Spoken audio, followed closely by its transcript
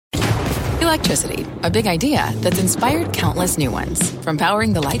Electricity, a big idea that's inspired countless new ones. From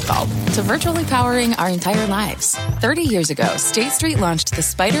powering the light bulb to virtually powering our entire lives. 30 years ago, State Street launched the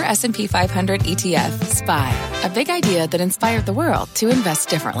SPDR S&P 500 ETF, SPY. A big idea that inspired the world to invest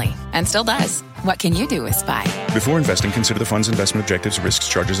differently. And still does. What can you do with SPY? Before investing, consider the fund's investment objectives, risks,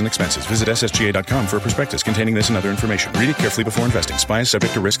 charges, and expenses. Visit ssga.com for a prospectus containing this and other information. Read it carefully before investing. SPY is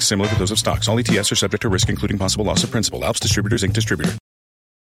subject to risks similar to those of stocks. All ETFs are subject to risk, including possible loss of principal. Alps Distributors, Inc. Distributor.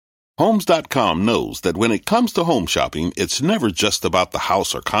 Homes.com knows that when it comes to home shopping, it's never just about the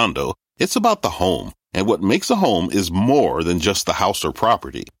house or condo. It's about the home. And what makes a home is more than just the house or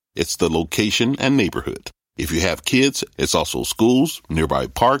property. It's the location and neighborhood. If you have kids, it's also schools, nearby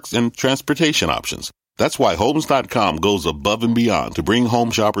parks, and transportation options. That's why Homes.com goes above and beyond to bring home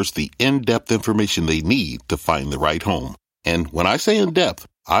shoppers the in-depth information they need to find the right home. And when I say in-depth,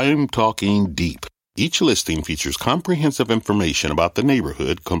 I'm talking deep. Each listing features comprehensive information about the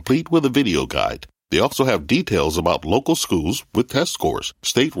neighborhood, complete with a video guide. They also have details about local schools with test scores,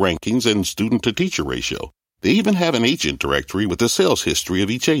 state rankings, and student-to-teacher ratio. They even have an agent directory with the sales history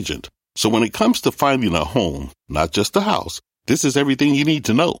of each agent. So when it comes to finding a home, not just a house, this is everything you need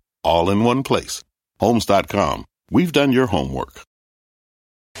to know, all in one place. Homes.com. We've done your homework.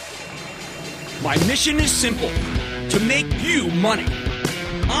 My mission is simple, to make you money.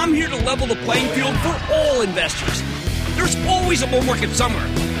 I'm here to level the playing field for all investors. There's always a bull market somewhere,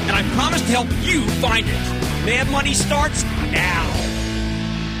 and I promise to help you find it. Mad Money starts now.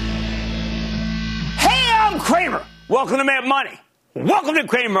 Hey, I'm Cramer. Welcome to Mad Money. Welcome to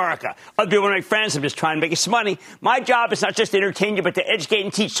Cramerica. Other people are my friends. I'm just trying to make you some money. My job is not just to entertain you, but to educate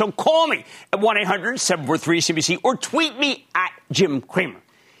and teach. So call me at 1-800-743-CBC or tweet me at Jim Cramer.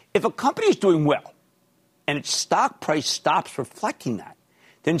 If a company is doing well and its stock price stops reflecting that,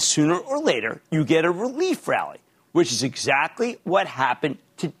 then sooner or later you get a relief rally, which is exactly what happened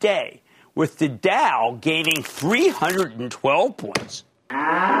today, with the Dow gaining 312 points,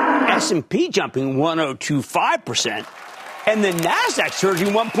 S&P jumping 1.025%, and the Nasdaq surging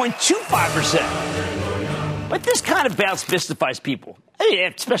 1.25%. But this kind of bounce mystifies people,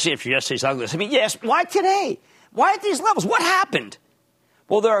 especially after yesterday's ugliness. I mean, yes, why today? Why at these levels? What happened?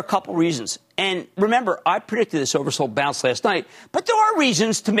 Well, there are a couple reasons. And remember, I predicted this oversold bounce last night, but there are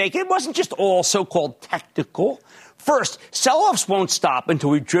reasons to make it. It wasn't just all so-called technical. First, sell-offs won't stop until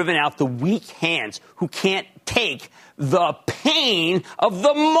we've driven out the weak hands who can't take the pain of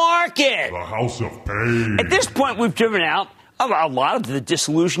the market. The house of pain. At this point, we've driven out a lot of the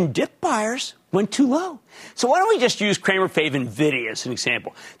disillusioned dip buyers went too low. So why don't we just use Cramer Fave NVIDIA as an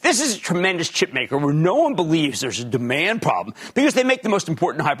example? This is a tremendous chip maker where no one believes there's a demand problem because they make the most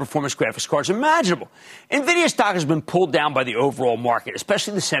important high-performance graphics cards imaginable. NVIDIA stock has been pulled down by the overall market,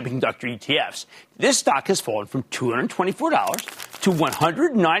 especially the semiconductor ETFs. This stock has fallen from $224 to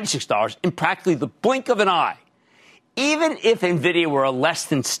 $196 in practically the blink of an eye. Even if NVIDIA were a less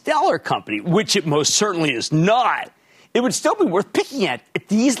than stellar company, which it most certainly is not, it would still be worth picking at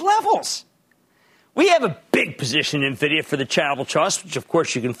these levels. We have a big position in NVIDIA for the Charitable Trust, which, of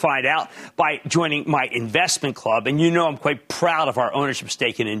course, you can find out by joining my investment club. And you know I'm quite proud of our ownership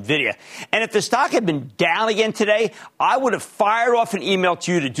stake in NVIDIA. And if the stock had been down again today, I would have fired off an email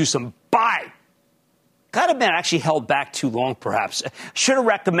to you to do some buy. Could have been actually held back too long, perhaps. Should have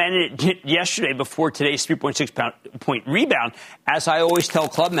recommended it yesterday before today's 3.6-point rebound. As I always tell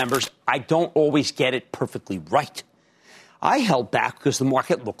club members, I don't always get it perfectly right. I held back because the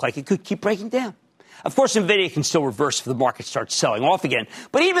market looked like it could keep breaking down. Of course, NVIDIA can still reverse if the market starts selling off again.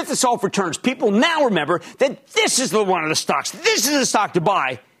 But even if the self returns, people now remember that this is the one of the stocks. This is the stock to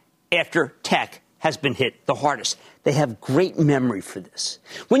buy after tech has been hit the hardest. They have great memory for this.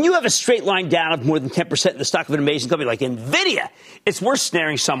 When you have a straight line down of more than 10% in the stock of an amazing company like NVIDIA, it's worth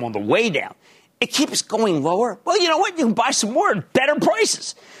snaring some on the way down. It keeps going lower. Well, you know what? You can buy some more at better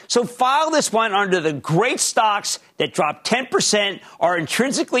prices. So file this one under the great stocks that drop 10% are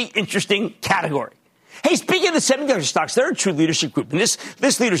intrinsically interesting category. Hey, speaking of the semiconductor stocks, they're a true leadership group, and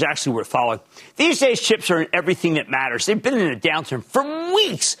this leader is actually worth following. These days, chips are in everything that matters. They've been in a downturn for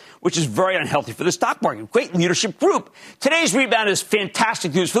weeks, which is very unhealthy for the stock market. Great leadership group. Today's rebound is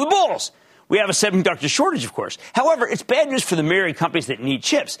fantastic news for the bulls. We have a semiconductor shortage, of course. However, it's bad news for the myriad companies that need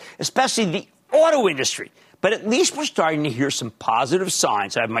chips, especially the auto industry. But at least we're starting to hear some positive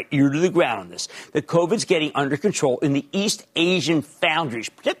signs. I have my ear to the ground on this. That COVID's getting under control in the East Asian foundries,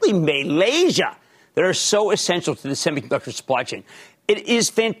 particularly Malaysia, that are so essential to the semiconductor supply chain. It is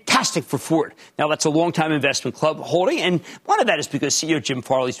fantastic for Ford. Now, that's a long-time investment club holding, and one of that is because CEO Jim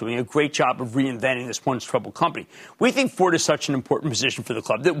Farley is doing a great job of reinventing this once troubled company. We think Ford is such an important position for the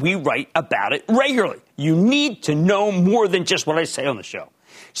club that we write about it regularly. You need to know more than just what I say on the show.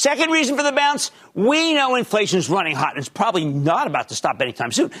 Second reason for the bounce, we know inflation is running hot and it's probably not about to stop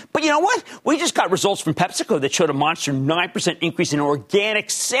anytime soon. But you know what? We just got results from PepsiCo that showed a monster 9% increase in organic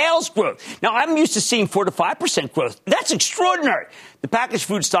sales growth. Now, I'm used to seeing 4 to 5% growth. That's extraordinary. The packaged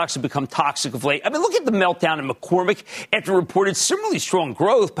food stocks have become toxic of late. I mean, look at the meltdown in McCormick after it reported similarly strong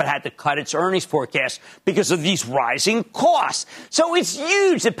growth, but had to cut its earnings forecast because of these rising costs. So it's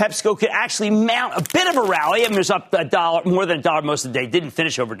huge that PepsiCo could actually mount a bit of a rally. I mean, it was up $1, more than $1 most of the day, didn't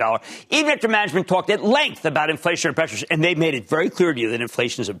finish over $1, even after management talked at length about inflationary pressures, and they made it very clear to you that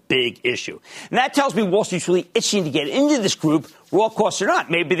inflation is a big issue. And that tells me Wall Street's really itching to get into this group, raw costs or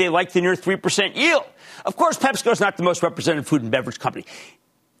not. Maybe they like the near 3% yield. Of course, PepsiCo is not the most represented food and beverage company.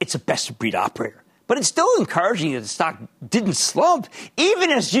 It's a best-of-breed operator. But it's still encouraging that the stock didn't slump.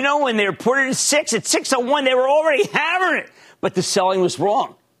 Even as, you know, when they reported at 6:01, they were already hammering it. But the selling was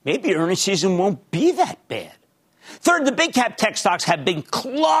wrong. Maybe earnings season won't be that bad. Third, the big cap tech stocks have been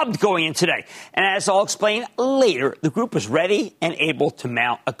clubbed going in today. And as I'll explain later, the group was ready and able to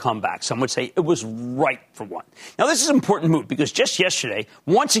mount a comeback. Some would say it was right for one. Now, this is an important move because just yesterday,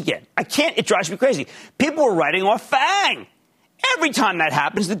 once again, it drives me crazy. People were writing off FANG. Every time that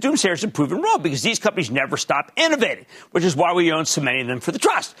happens, the doomsayers have proven wrong because these companies never stop innovating, which is why we own so many of them for the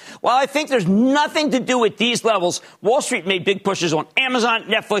trust. While I think there's nothing to do with these levels, Wall Street made big pushes on Amazon,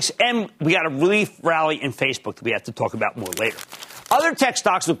 Netflix, and we got a relief rally in Facebook that we have to talk about more later. Other tech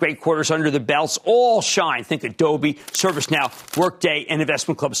stocks with great quarters under the belts all shine. Think Adobe, ServiceNow, Workday, and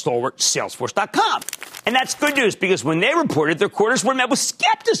investment club stalwart Salesforce.com. And that's good news because when they reported, their quarters were met with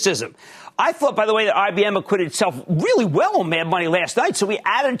skepticism. I thought, by the way, that IBM acquitted itself really well on Mad Money last night, so we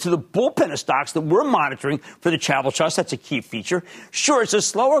added to the bullpen of stocks that we're monitoring for the Travel Trust. That's a key feature. Sure, it's a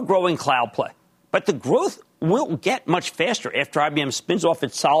slower-growing cloud play, but the growth will get much faster after IBM spins off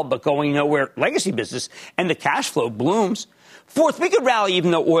its solid but going nowhere legacy business and the cash flow blooms. Fourth, we could rally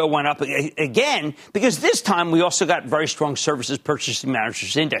even though oil went up again, because this time we also got very strong Services Purchasing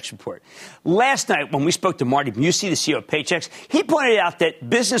Managers Index report. Last night, when we spoke to Marty Busey, the CEO of Paychex, he pointed out that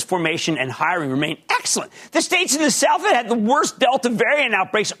business formation and hiring remain excellent. The states in the South that had the worst Delta variant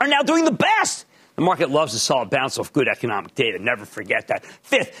outbreaks are now doing the best. The market loves a solid bounce off good economic data. Never forget that.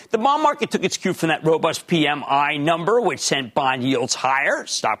 Fifth, the bond market took its cue from that robust PMI number, which sent bond yields higher,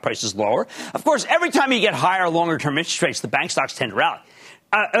 stock prices lower. Of course, every time you get higher, longer-term interest rates, the bank stocks tend to rally.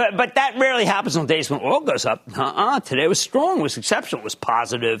 But that rarely happens on days when oil goes up. Today was strong, was exceptional, was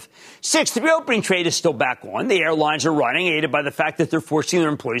positive. Sixth, the reopening trade is still back on. The airlines are running, aided by the fact that they're forcing their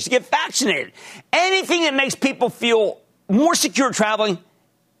employees to get vaccinated. Anything that makes people feel more secure traveling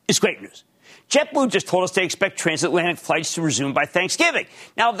is great news. JetBlue just told us they expect transatlantic flights to resume by Thanksgiving.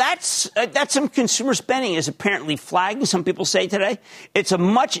 Now, that's some consumer spending is apparently flagging, some people say today. It's a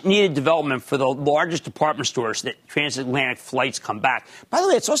much-needed development for the largest department stores that transatlantic flights come back. By the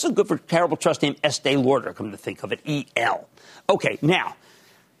way, it's also good for terrible trust name Estee Lauder, come to think of it, EL. Okay, now,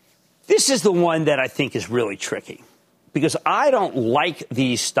 this is the one that I think is really tricky because I don't like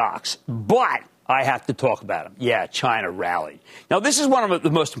these stocks, but I have to talk about them. Yeah, China rallied. Now, this is one of the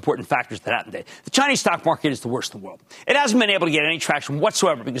most important factors that happened today. The Chinese stock market is the worst in the world. It hasn't been able to get any traction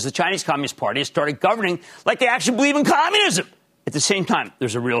whatsoever because the Chinese Communist Party has started governing like they actually believe in communism. At the same time,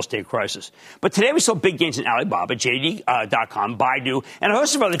 there's a real estate crisis. But today we saw big gains in Alibaba, JD.com, Baidu, and a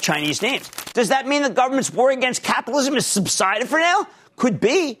host of other Chinese names. Does that mean the government's war against capitalism has subsided for now? Could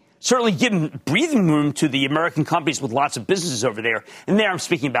be. Certainly giving breathing room to the American companies with lots of businesses over there. And there I'm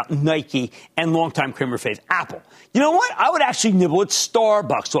speaking about Nike and longtime Cramer fave Apple. You know what? I would actually nibble at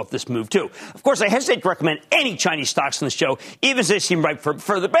Starbucks off this move, too. Of course, I hesitate to recommend any Chinese stocks on the show, even as they seem ripe for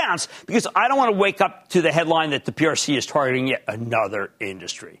further bounce, because I don't want to wake up to the headline that the PRC is targeting yet another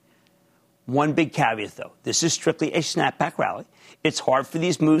industry. One big caveat, though. This is strictly a snapback rally. It's hard for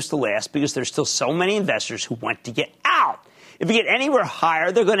these moves to last because there's still so many investors who want to get out. If you get anywhere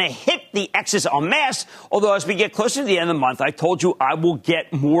higher, they're going to hit the X's en masse. Although as we get closer to the end of the month, I told you I will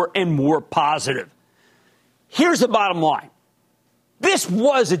get more and more positive. Here's the bottom line. This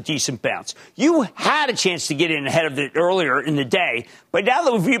was a decent bounce. You had a chance to get in ahead of it earlier in the day. But now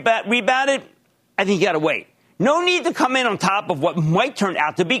that we've rebounded, I think you got to wait. No need to come in on top of what might turn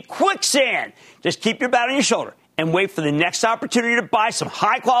out to be quicksand. Just keep your bat on your shoulder and wait for the next opportunity to buy some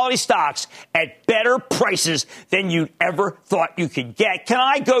high-quality stocks at better prices than you ever thought you could get. Can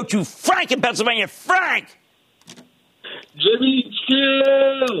I go to Frank in Pennsylvania? Frank! Jimmy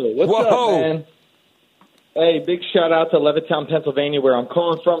Chill! What's up, man? Hey, big shout out to Levittown, Pennsylvania, where I'm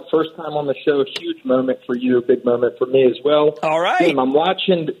calling from. First time on the show. Huge moment for you, big moment for me as well. All right. Tim, I'm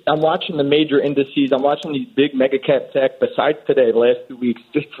watching the major indices. I'm watching these big mega cap tech. Besides today, the last 2 weeks,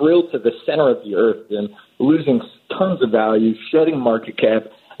 just drilled to the center of the earth and losing tons of value, shedding market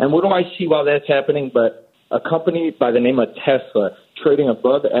cap. And what do I see while that's happening? But a company by the name of Tesla trading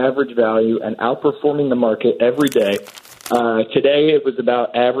above average value and outperforming the market every day. Today it was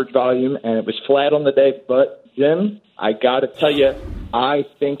about average volume, and it was flat on the day. But, Jim, I got to tell you, I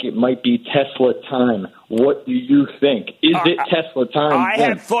think it might be Tesla time. What do you think? Is it Tesla time? I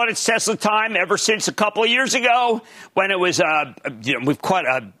have thought it's Tesla time ever since a couple of years ago when it was, we've caught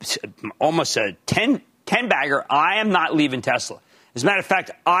almost a 10-bagger. I am not leaving Tesla. As a matter of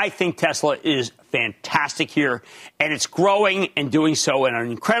fact, I think Tesla is fantastic here, and it's growing and doing so in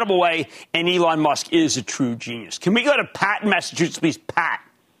an incredible way, and Elon Musk is a true genius. Can we go to Pat in Massachusetts, please? Pat.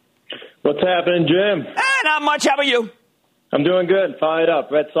 What's happening, Jim? Not much. How about you? I'm doing good. Fired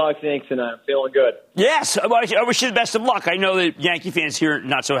up. Red Sox, Yanks tonight. I'm feeling good. Yes. I wish you the best of luck. I know that Yankee fans here are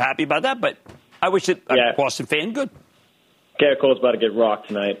not so happy about that, but I wish that I'm a Boston fan. Good. Garrett Cole's about to get rocked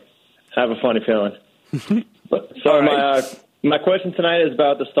tonight. I have a funny feeling. My question tonight is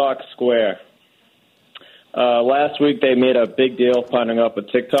about the stock Square. Last week they made a big deal partnering up with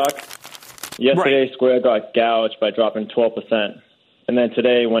TikTok. Yesterday, Square got gouged by dropping 12%, and then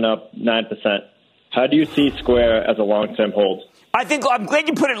today went up 9%. How do you see Square as a long-term hold? I'm glad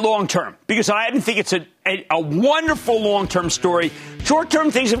you put it long-term, because I think it's a wonderful long-term story.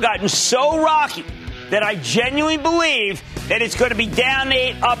 Short-term things have gotten so rocky that I genuinely believe that it's going to be down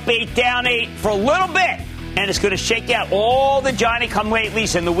 8, up 8, down 8 for a little bit. And it's going to shake out all the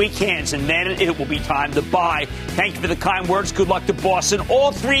Johnny-come-latelys and the weak hands, and then it will be time to buy. Thank you for the kind words. Good luck to Boston.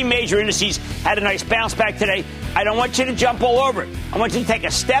 All three major indices had a nice bounce back today. I don't want you to jump all over it. I want you to take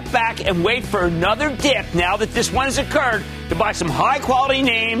a step back and wait for another dip now that this one has occurred to buy some high-quality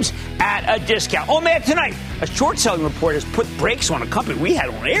names at a discount. Oh, man, tonight, a short-selling report has put brakes on a company we had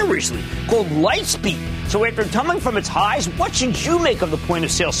on air recently called Lightspeed. So after tumbling from its highs, what should you make of the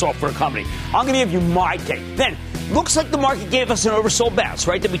point-of-sale software company? I'm going to give you my take. Then, looks like the market gave us an oversold bounce,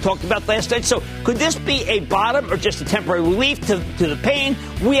 right, that we talked about last night. So could this be a bottom or just a temporary relief to the pain?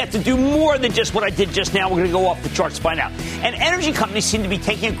 We have to do more than just what I did just now. We're going to go off the charts to find out. And energy companies seem to be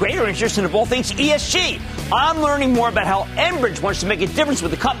taking a greater interest in, of all things, ESG. I'm learning more about how Enbridge wants to make a difference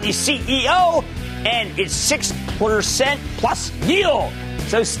with the company's CEO and its 6% plus yield.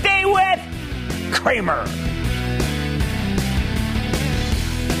 So stay with Cramer.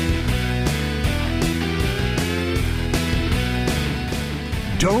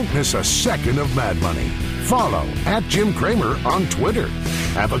 Don't miss a second of Mad Money. Follow @Jim Cramer on Twitter.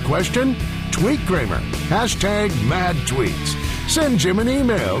 Have a question? Tweet Cramer. #MadTweets. Send Jim an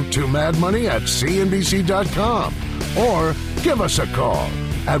email to madmoney@cnbc.com or give us a call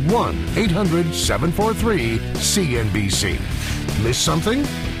at 1-800-743-CNBC. Miss something?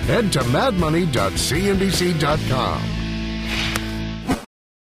 Head to madmoney.cnbc.com.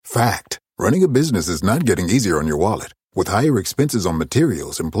 Fact. Running a business is not getting easier on your wallet. With higher expenses on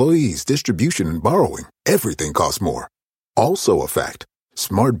materials, employees, distribution, and borrowing, everything costs more. Also a fact.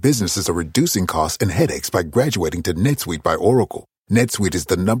 Smart businesses are reducing costs and headaches by graduating to NetSuite by Oracle. NetSuite is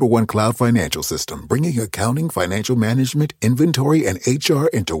the #1 cloud financial system, bringing accounting, financial management, inventory, and HR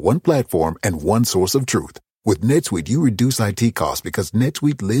into one platform and one source of truth. With NetSuite, you reduce IT costs because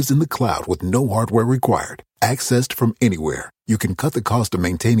NetSuite lives in the cloud with no hardware required. Accessed from anywhere. You can cut the cost of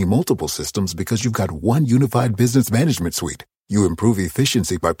maintaining multiple systems because you've got one unified business management suite. You improve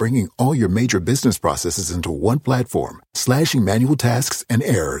efficiency by bringing all your major business processes into one platform, slashing manual tasks and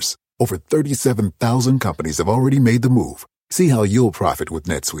errors. Over 37,000 companies have already made the move. See how you'll profit with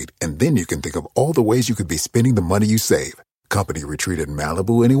NetSuite, and then you can think of all the ways you could be spending the money you save. Company retreat in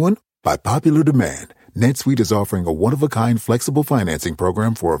Malibu, anyone? By popular demand, NetSuite is offering a one-of-a-kind flexible financing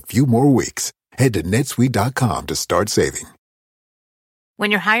program for a few more weeks. Head to netsuite.com to start saving.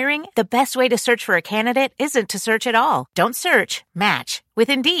 When you're hiring, the best way to search for a candidate isn't to search at all. Don't search, match with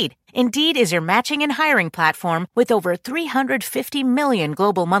Indeed. Indeed is your matching and hiring platform with over 350 million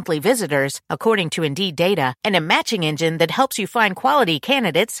global monthly visitors, according to Indeed data, and a matching engine that helps you find quality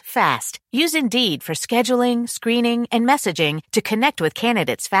candidates fast. Use Indeed for scheduling, screening, and messaging to connect with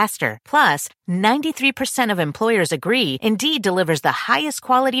candidates faster. Plus, 93% of employers agree Indeed delivers the highest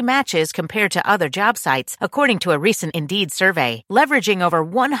quality matches compared to other job sites, according to a recent Indeed survey. Leveraging over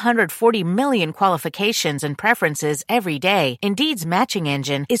 140 million qualifications and preferences every day, Indeed's matching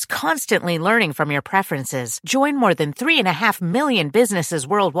engine is constantly learning from your preferences. Join more than 3.5 million businesses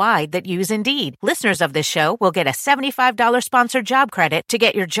worldwide that use Indeed. Listeners of this show will get a $75 sponsored job credit to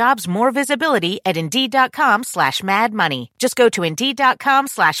get your jobs more visibility at Indeed.com/MadMoney. Just go to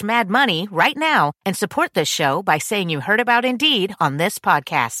Indeed.com/MadMoney right now and support this show by saying you heard about Indeed on this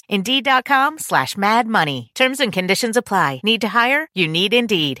podcast. Indeed.com/MadMoney. Terms and conditions apply. Need to hire? You need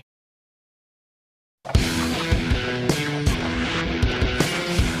Indeed.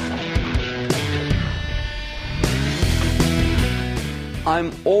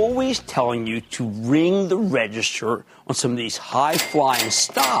 I'm always telling you to ring the register on some of these high-flying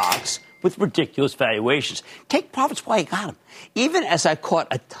stocks with ridiculous valuations. Take profits while you got them, even as I caught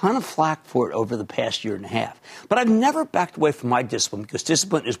a ton of flack for it over the past year and a half. But I've never backed away from my discipline because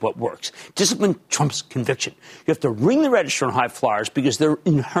discipline is what works. Discipline trumps conviction. You have to ring the register on high flyers because they're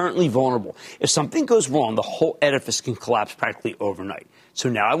inherently vulnerable. If something goes wrong, the whole edifice can collapse practically overnight. So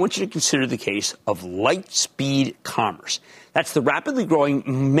now I want you to consider the case of Lightspeed Commerce. That's the rapidly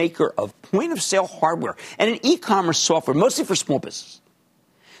growing maker of point-of-sale hardware and an e-commerce software, mostly for small business.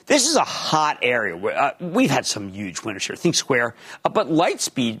 This is a hot area where we've had some huge winners here. Think Square. But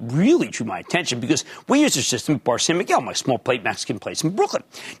Lightspeed really drew my attention because we use their system at Bar San Miguel, my small plate Mexican place in Brooklyn.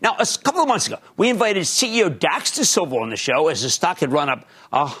 Now, a couple of months ago, we invited CEO Dax DeSilva on the show as the stock had run up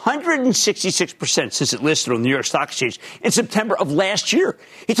 166% since it listed on the New York Stock Exchange in September of last year.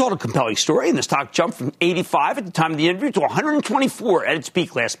 He told a compelling story, and the stock jumped from 85 at the time of the interview to 124 at its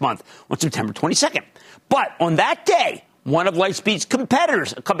peak last month on September 22nd. But on that day, one of Lightspeed's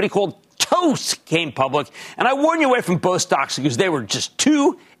competitors, a company called Toast, came public, and I warn you away from both stocks because they were just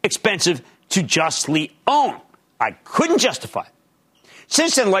too expensive to justly own. I couldn't justify it.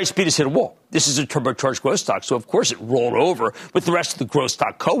 Since then, Lightspeed has hit a wall. This is a turbocharged growth stock, so of course it rolled over with the rest of the growth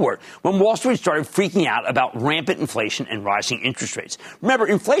stock cohort when Wall Street started freaking out about rampant inflation and rising interest rates. Remember,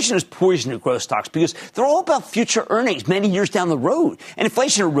 inflation is poison to growth stocks because they're all about future earnings many years down the road. And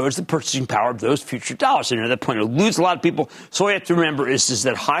inflation erodes the purchasing power of those future dollars. And at that point, it eludes a lot of people. So all you have to remember is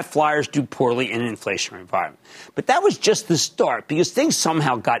that high flyers do poorly in an inflationary environment. But that was just the start because things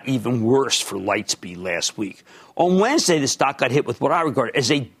somehow got even worse for Lightspeed last week. On Wednesday, the stock got hit with what I regard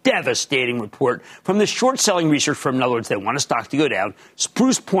as a devastating report from the short-selling research firm. In other words, they want a stock to go down,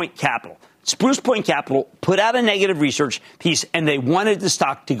 Spruce Point Capital. Spruce Point Capital put out a negative research piece, and they wanted the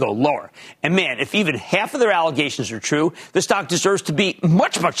stock to go lower. And, man, if even half of their allegations are true, the stock deserves to be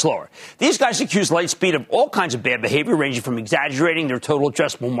much, much lower. These guys accuse Lightspeed of all kinds of bad behavior, ranging from exaggerating their total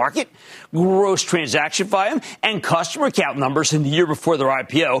addressable market, gross transaction volume, and customer count numbers in the year before their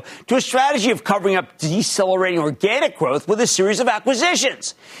IPO, to a strategy of covering up decelerating organic growth with a series of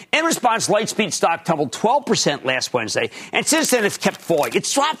acquisitions. In response, Lightspeed stock tumbled 12% last Wednesday, and since then it's kept falling.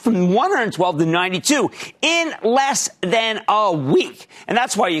 It's dropped from 112 to 92 in less than a week. And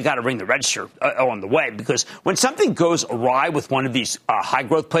that's why you got to ring the register on the way, because when something goes awry with one of these high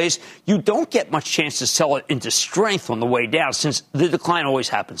growth plays, you don't get much chance to sell it into strength on the way down since the decline always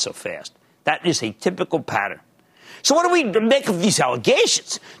happens so fast. That is a typical pattern. So what do we make of these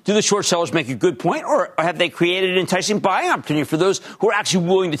allegations? Do the short sellers make a good point, or have they created an enticing buying opportunity for those who are actually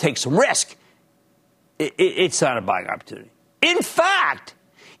willing to take some risk? It's not a buying opportunity. In fact,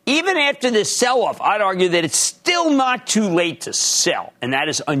 even after this sell-off, I'd argue that it's still not too late to sell. And that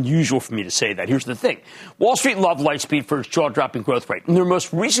is unusual for me to say that. Here's the thing. Wall Street loved Lightspeed for its jaw-dropping growth rate. In their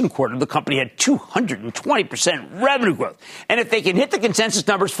most recent quarter, the company had 220% revenue growth. And if they can hit the consensus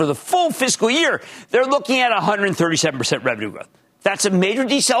numbers for the full fiscal year, they're looking at 137% revenue growth. That's a major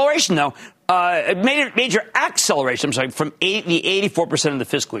deceleration, though. Major acceleration, from the 84% of the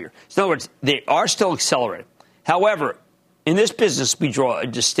fiscal year. So in other words, they are still accelerating. However, in this business, we draw a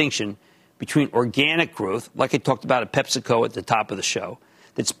distinction between organic growth, like I talked about at PepsiCo at the top of the show,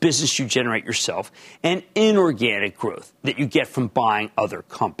 that's business you generate yourself, and inorganic growth that you get from buying other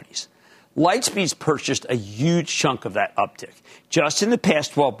companies. Lightspeed's purchased a huge chunk of that uptick. Just in the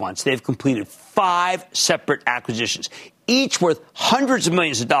past 12 months, they've completed 5 separate acquisitions, each worth hundreds of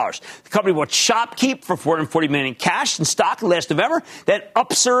millions of dollars. The company bought ShopKeep for $440 million in cash and stock last November, then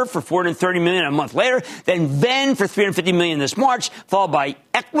Upserve for $430 million a month later, then Vend for $350 million this March, followed by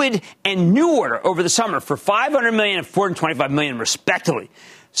Ecwid and New Order over the summer for $500 million and $425 million respectively.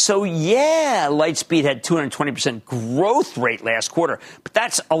 So, yeah, Lightspeed had 220% growth rate last quarter, but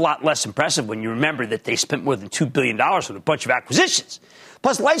that's a lot less impressive when you remember that they spent more than $2 billion on a bunch of acquisitions.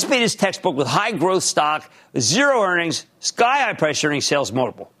 Plus, Lightspeed is textbook with high growth stock, zero earnings, sky-high price earnings sales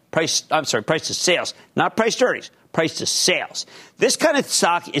multiple. Price to sales, not price to earnings, price to sales. This kind of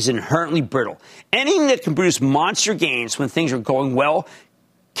stock is inherently brittle. Anything that can produce monster gains when things are going well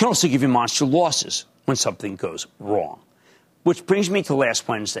can also give you monster losses when something goes wrong. Which brings me to last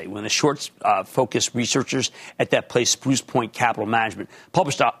Wednesday, when the short-focused researchers at that place, Spruce Point Capital Management,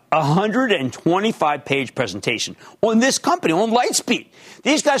 published a 125-page presentation on this company, on Lightspeed.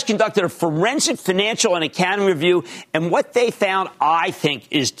 These guys conducted a forensic financial and accounting review, and what they found, I think,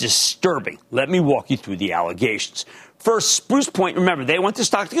 is disturbing. Let me walk you through the allegations. First, Spruce Point, remember, they want the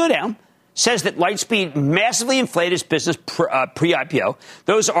stock to go down, says that Lightspeed massively inflated its business pre-IPO.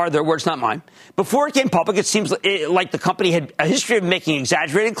 Those are their words, not mine. Before it came public, it seems like the company had a history of making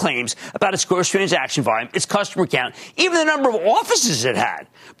exaggerated claims about its gross transaction volume, its customer count, even the number of offices it had.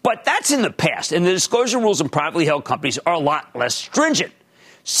 But that's in the past, and the disclosure rules in privately held companies are a lot less stringent.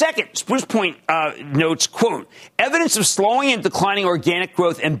 Second, Spruce Point notes, quote, evidence of slowing and declining organic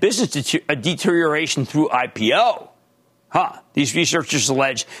growth and business deterioration through IPO. These researchers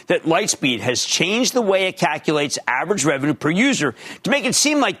allege that Lightspeed has changed the way it calculates average revenue per user to make it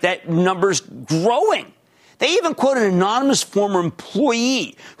seem like that number's growing. They even quote an anonymous former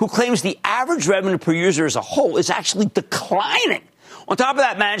employee who claims the average revenue per user as a whole is actually declining. On top of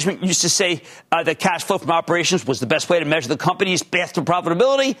that, management used to say that cash flow from operations was the best way to measure the company's path to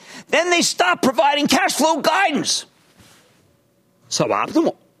profitability. Then they stopped providing cash flow guidance.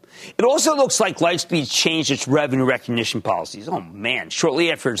 Suboptimal. It also looks like Lightspeed changed its revenue recognition policies. Oh, man,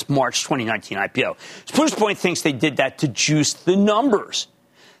 shortly after its March 2019 IPO. Spruce Point thinks they did that to juice the numbers.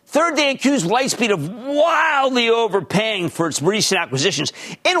 Third, they accused Lightspeed of wildly overpaying for its recent acquisitions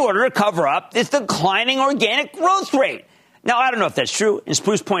in order to cover up its declining organic growth rate. Now, I don't know if that's true, and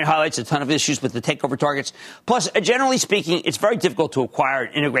Spruce Point highlights a ton of issues with the takeover targets. Plus, generally speaking, it's very difficult to acquire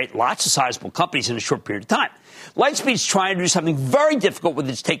and integrate lots of sizable companies in a short period of time. Lightspeed's trying to do something very difficult with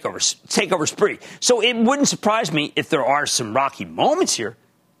its takeover spree. So it wouldn't surprise me if there are some rocky moments here.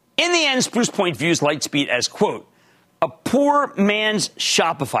 In the end, Spruce Point views Lightspeed as, quote, a poor man's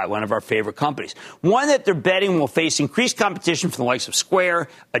Shopify, one of our favorite companies. One that they're betting will face increased competition from the likes of Square,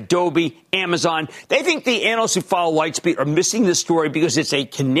 Adobe, Amazon. They think the analysts who follow Lightspeed are missing this story because it's a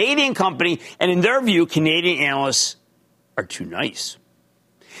Canadian company, and in their view, Canadian analysts are too nice.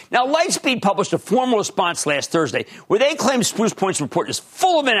 Now, Lightspeed published a formal response last Thursday where they claimed Spruce Point's report is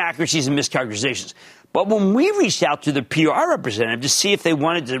full of inaccuracies and mischaracterizations. But when we reached out to the PR representative to see if they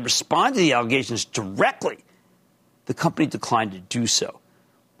wanted to respond to the allegations directly, the company declined to do so,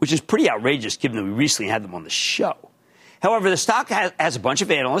 which is pretty outrageous given that we recently had them on the show. However, the stock has a bunch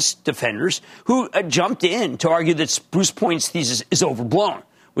of analysts, defenders, who jumped in to argue that Spruce Point's thesis is overblown,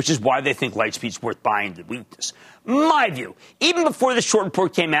 which is why they think Lightspeed's worth buying the weakness. My view, even before the short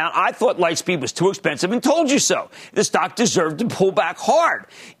report came out, I thought Lightspeed was too expensive and told you so. The stock deserved to pull back hard.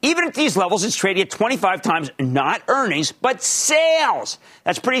 Even at these levels, it's trading at 25 times not earnings, but sales.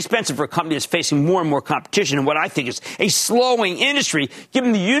 That's pretty expensive for a company that's facing more and more competition in what I think is a slowing industry,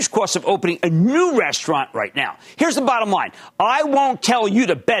 given the huge cost of opening a new restaurant right now. Here's the bottom line. I won't tell you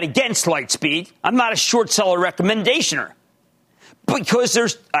to bet against Lightspeed. I'm not a short seller recommendationer. Because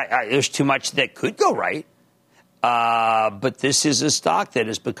there's too much that could go right. But this is a stock that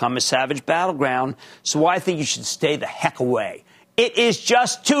has become a savage battleground, so I think you should stay the heck away. It is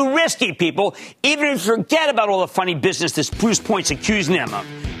just too risky, people, even if you forget about all the funny business that Spruce Point's accusing them of.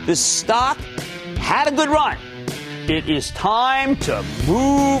 The stock had a good run. It is time to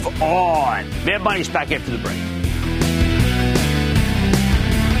move on. Mad Money's back after the break.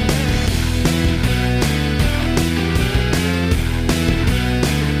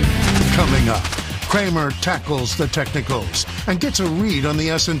 Coming up, Cramer tackles the technicals and gets a read on the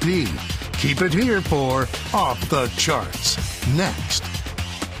S&P. Keep it here for Off the Charts. Next.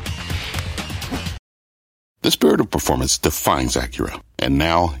 The spirit of performance defines Acura, and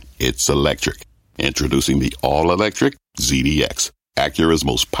now it's electric. Introducing the all-electric ZDX, Acura's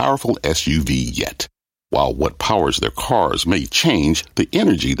most powerful SUV yet. While what powers their cars may change, the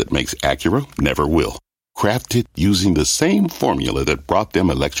energy that makes Acura never will. Crafted using the same formula that brought them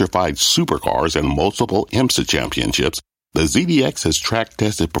electrified supercars and multiple IMSA championships, the ZDX has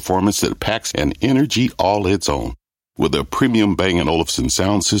track-tested performance that packs an energy all its own. With a premium Bang & Olufsen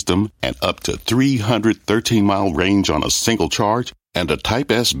sound system and up to 313-mile range on a single charge, and a Type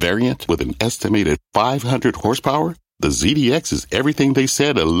S variant with an estimated 500 horsepower, the ZDX is everything they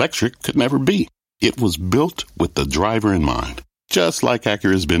said electric could never be. It was built with the driver in mind, just like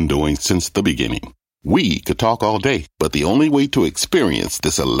Acura's been doing since the beginning. We could talk all day, but the only way to experience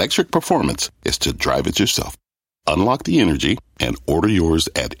this electric performance is to drive it yourself. Unlock the energy and order yours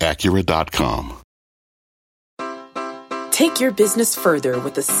at Acura.com. Take your business further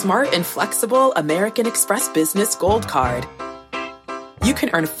with the smart and flexible American Express Business Gold Card. You can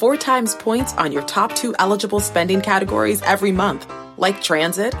earn 4 times points on your top 2 eligible spending categories every month, like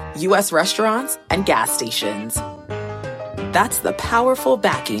transit, U.S. restaurants, and gas stations. That's the powerful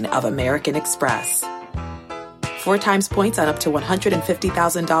backing of American Express. 4 times points on up to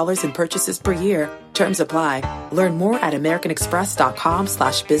 $150,000 in purchases per year. Terms apply. Learn more at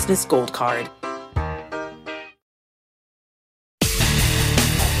americanexpress.com/business gold card.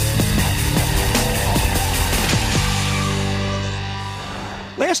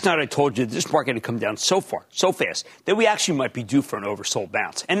 Last night I told you this market had come down so far, so fast, that we actually might be due for an oversold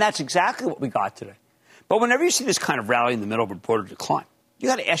bounce. And that's exactly what we got today. But whenever you see this kind of rally in the middle of a broader decline, you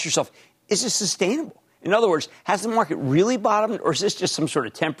got to ask yourself, is this sustainable? In other words, has the market really bottomed, or is this just some sort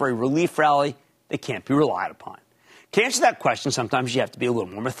of temporary relief rally that can't be relied upon? To answer that question, sometimes you have to be a little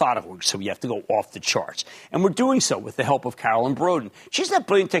more methodical, so you have to go off the charts. And we're doing so with the help of Carolyn Broden. She's that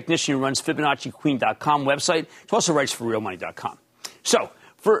brilliant technician who runs FibonacciQueen.com website. She also writes for RealMoney.com. So,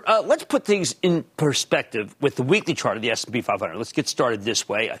 let's put things in perspective with the weekly chart of the S&P 500. Let's get started this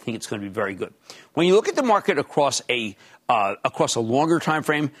way. I think it's going to be very good. When you look at the market across a longer time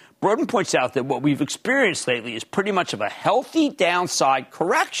frame, Broden points out that what we've experienced lately is pretty much of a healthy downside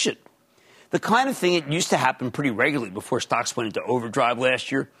correction. The kind of thing that used to happen pretty regularly before stocks went into overdrive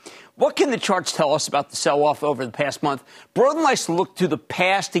last year. What can the charts tell us about the sell-off over the past month? Broden likes to look to the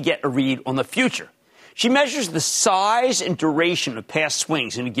past to get a read on the future. She measures the size and duration of past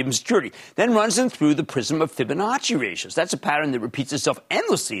swings in a given security, then runs them through the prism of Fibonacci ratios. That's a pattern that repeats itself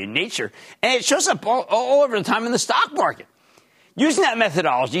endlessly in nature, and it shows up all over the time in the stock market. Using that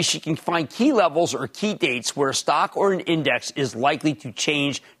methodology, she can find key levels or key dates where a stock or an index is likely to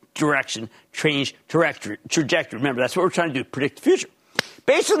change direction, change trajectory. Remember, that's what we're trying to do, predict the future.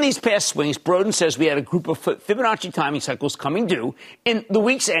 Based on these past swings, Broden says we had a group of Fibonacci timing cycles coming due in the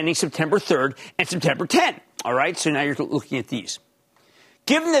weeks ending September 3rd and September 10th. All right, so now you're looking at these.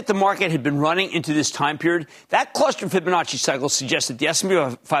 Given that the market had been running into this time period, that cluster of Fibonacci cycles suggests that the S&P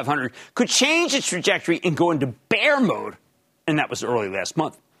 500 could change its trajectory and go into bear mode, and that was early last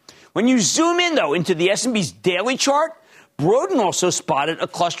month. When you zoom in, though, into the S&P's daily chart, Broden also spotted a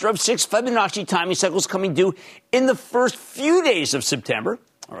cluster of 6 Fibonacci timing cycles coming due in the first few days of September.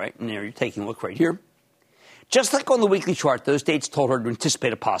 All right, and there you're taking a look right here. Just like on the weekly chart, those dates told her to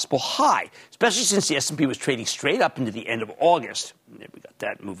anticipate a possible high, especially since the S&P was trading straight up into the end of August. There we got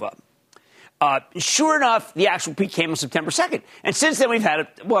that move up. Sure enough, the actual peak came on September 2nd. And since then, we've had a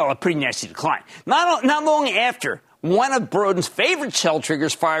pretty nasty decline. Not long after, one of Broden's favorite sell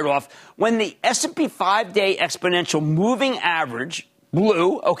triggers fired off when the S&P 5-day exponential moving average,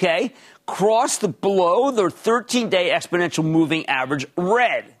 blue, crossed below the 13-day exponential moving average,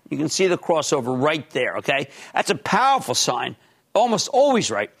 red. You can see the crossover right there, That's a powerful sign, almost always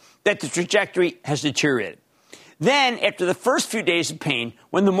right, that the trajectory has deteriorated. Then, after the first few days of pain,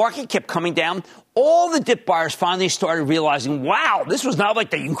 when the market kept coming down, all the dip buyers finally started realizing, wow, this was not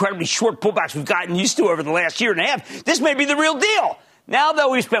like the incredibly short pullbacks we've gotten used to over the last year and a half. This may be the real deal. Now, though,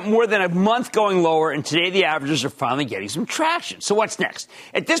 we've spent more than a month going lower, and today the averages are finally getting some traction. So what's next?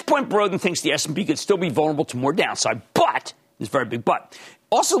 At this point, Broden thinks the S&P could still be vulnerable to more downside, but, this very big but,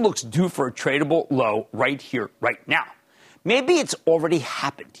 also looks due for a tradable low right here, right now. Maybe it's already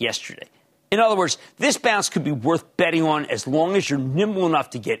happened yesterday. In other words, this bounce could be worth betting on as long as you're nimble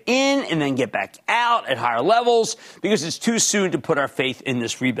enough to get in and then get back out at higher levels, because it's too soon to put our faith in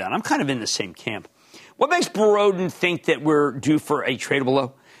this rebound. I'm kind of in the same camp. What makes Broden think that we're due for a tradable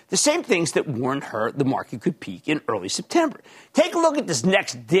low? The same things that warned her the market could peak in early September. Take a look at this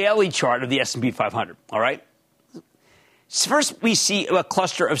next daily chart of the S&P 500, all right? First, we see a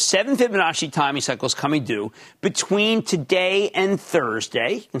cluster of 7 Fibonacci timing cycles coming due between today and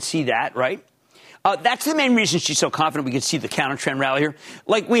Thursday. You can see that, right? That's the main reason she's so confident we could see the counter trend rally here,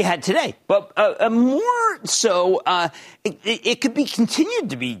 like we had today. But more so, it could be continued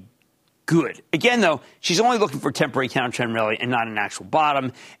to be good. Again, though, she's only looking for a temporary counter trend rally and not an actual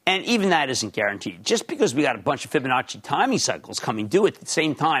bottom, and even that isn't guaranteed. Just because we got a bunch of Fibonacci timing cycles coming due at the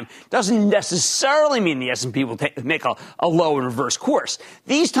same time doesn't necessarily mean the S&P will make a low and reverse course.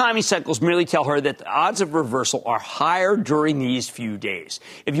 These timing cycles merely tell her that the odds of reversal are higher during these few days.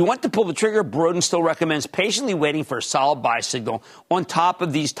 If you want to pull the trigger, Broden still recommends patiently waiting for a solid buy signal on top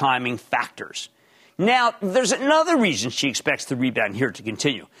of these timing factors. Now, there's another reason she expects the rebound here to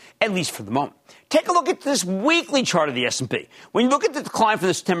continue, at least for the moment. Take a look at this weekly chart of the S&P. When you look at the decline from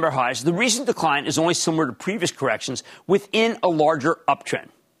the September highs, the recent decline is only similar to previous corrections within a larger uptrend.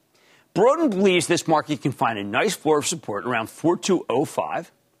 Broden believes this market can find a nice floor of support around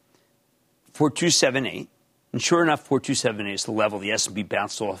 4205, 4278, and sure enough, 4278 is the level the S&P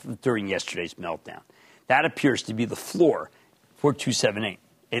bounced off during yesterday's meltdown. That appears to be the floor, 4278.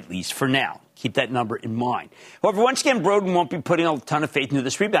 at least for now. Keep that number in mind. However, once again, Broden won't be putting a ton of faith into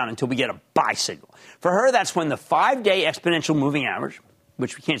this rebound until we get a buy signal. For her, that's when the 5-day exponential moving average,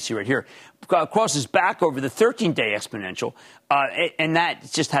 which we can't see right here, crosses back over the 13-day exponential, and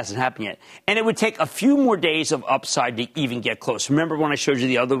that just hasn't happened yet. And it would take a few more days of upside to even get close. Remember when I showed you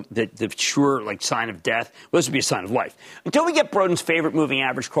the sure like sign of death? Well, this would be a sign of life. Until we get Broden's favorite moving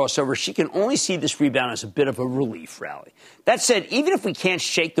average crossover, she can only see this rebound as a bit of a relief rally. That said, even if we can't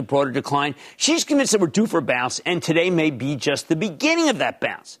shake the broader decline, she's convinced that we're due for a bounce, and today may be just the beginning of that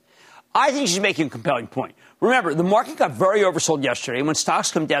bounce. I think she's making a compelling point. Remember, the market got very oversold yesterday, and when stocks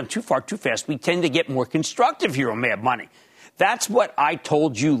come down too far, too fast, we tend to get more constructive here on Mad Money. That's what I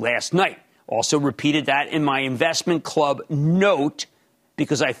told you last night. Also repeated that in my investment club note,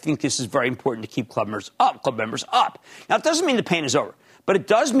 because I think this is very important to keep club members up. Now, it doesn't mean the pain is over, but it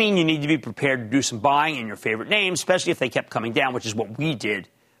does mean you need to be prepared to do some buying in your favorite names, especially if they kept coming down, which is what we did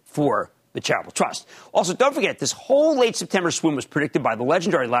for the Charitable Trust. Also, don't forget, this whole late September swoon was predicted by the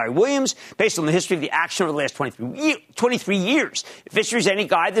legendary Larry Williams based on the history of the action over the last 23 years. If history is any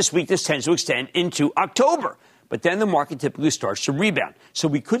guide, this weakness tends to extend into October. But then the market typically starts to rebound. So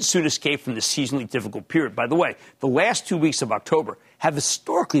we could soon escape from the seasonally difficult period. By the way, the last 2 weeks of October have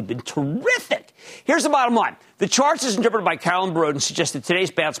historically been terrific. Here's the bottom line. The charts as interpreted by Carolyn Broden suggest that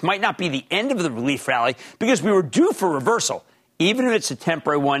today's bounce might not be the end of the relief rally because we were due for reversal, even if it's a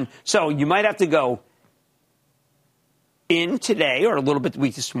temporary one. So you might have to go in today or a little bit the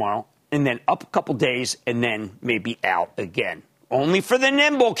weakness tomorrow, and then up a couple days, and then maybe out again. Only for the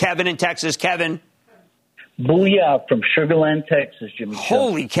nimble, Kevin in Texas. Kevin. Booyah from Sugarland, Texas, Jimmy.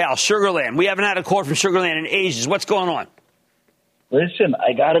 Holy cow, Sugarland. We haven't had a call from Sugarland in ages. What's going on? Listen,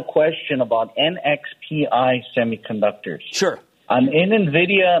 I got a question about NXPI Semiconductors. Sure. I'm in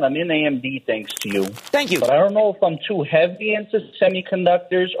NVIDIA and I'm in AMD, thanks to you. Thank you. But I don't know if I'm too heavy into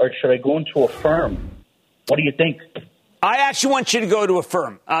semiconductors or should I go into a firm? What do you think? I actually want you to go to a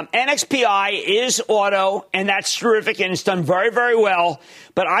firm. NXPI is auto, and that's terrific, and it's done very, very well.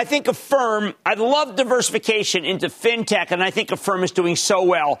 But I think a firm, I love diversification into fintech, and I think a firm is doing so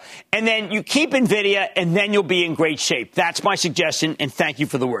well. And then you keep NVIDIA, and then you'll be in great shape. That's my suggestion, and thank you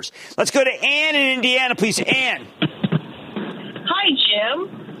for the words. Let's go to Ann in Indiana, please. Ann. Hi,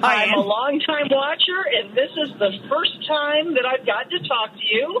 Jim. Hi, I'm Ann. a longtime watcher, and this is the first time that I've gotten to talk to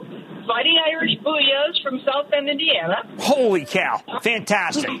you. Fighting Irish Booyahs from South Bend, Indiana. Holy cow.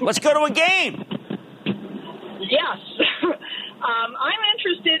 Fantastic. Let's go to a game. Yes. I'm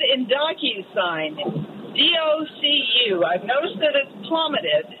interested in DocuSign, DOCU. I've noticed that it's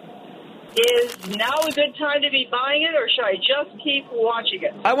plummeted. Is now a good time to be buying it, or should I just keep watching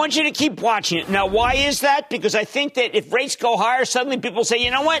it? I want you to keep watching it. Now, why is that? Because I think that if rates go higher, suddenly people say,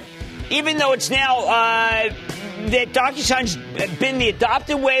 you know what? Even though it's now that DocuSign's been the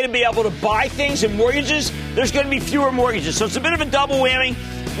adopted way to be able to buy things and mortgages, there's going to be fewer mortgages. So it's a bit of a double whammy.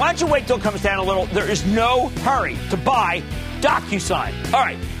 Why don't you wait till it comes down a little? There is no hurry to buy DocuSign. All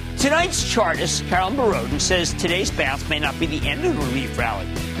right. Tonight's chartist, Carolyn Broden, says today's bounce may not be the end of the relief rally.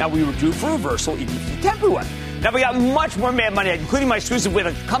 Now, we were due for reversal, even if the temporary one. Now, we got much more Mad Money, including my exclusive with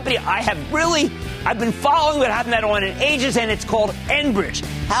a company I've been following, but haven't had on in ages, and it's called Enbridge.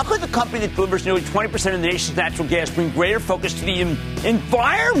 How could the company that delivers nearly 20% of the nation's natural gas bring greater focus to the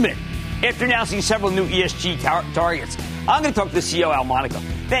environment after announcing several new ESG targets? I'm going to talk to the CEO, Al Monaco.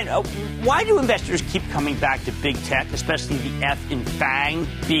 Then, why do investors keep coming back to big tech, especially the F in FANG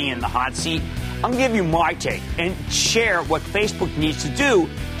being in the hot seat? I'm going to give you my take and share what Facebook needs to do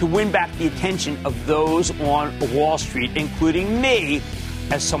to win back the attention of those on Wall Street, including me,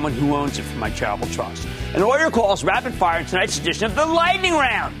 as someone who owns it for my charitable trust. And all your calls rapid fire in tonight's edition of the Lightning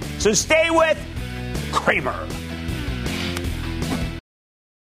Round. So stay with Cramer.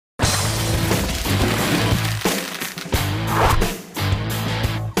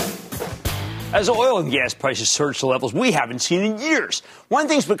 As oil and gas prices surge to levels we haven't seen in years, one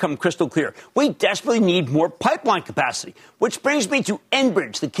thing's become crystal clear. We desperately need more pipeline capacity, which brings me to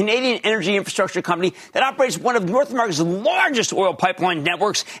Enbridge, the Canadian energy infrastructure company that operates one of North America's largest oil pipeline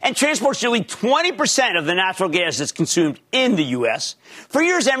networks and transports nearly 20% of the natural gas that's consumed in the U.S. For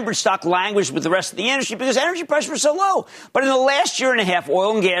years, Enbridge stock languished with the rest of the industry because energy prices were so low. But in the last year and a half,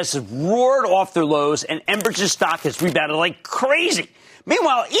 oil and gas have roared off their lows, and Enbridge's stock has rebounded like crazy.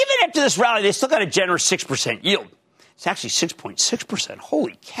 Meanwhile, even after this rally, they still got a generous 6% yield. It's actually 6.6%.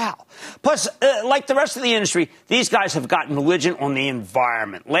 Holy cow. Plus, like the rest of the industry, these guys have gotten religion on the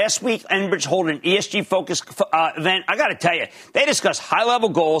environment. Last week, Enbridge held an ESG-focused event. I got to tell you, they discussed high-level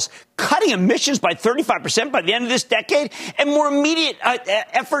goals, cutting emissions by 35% by the end of this decade, and more immediate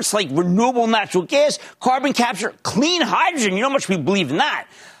efforts like renewable natural gas, carbon capture, clean hydrogen. You know how much we believe in that.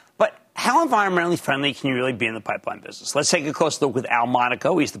 How environmentally friendly can you really be in the pipeline business? Let's take a close look with Al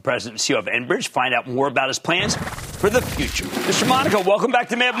Monaco. He's the president and CEO of Enbridge. Find out more about his plans for the future. Mr. Monaco, welcome back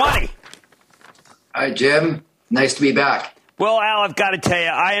to Mad Money. Hi, Jim. Nice to be back. Well, Al, I've got to tell you,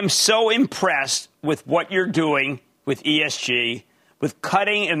 I am so impressed with what you're doing with ESG, with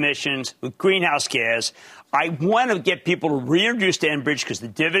cutting emissions, with greenhouse gas. I want to get people to reintroduce to Enbridge because the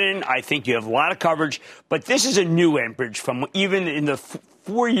dividend, I think you have a lot of coverage. But this is a new Enbridge from even in the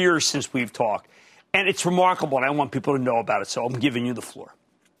 4 years since we've talked. And it's remarkable, and I want people to know about it. So I'm giving you the floor.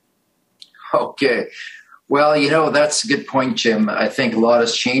 Okay. Well, that's a good point, Jim. I think a lot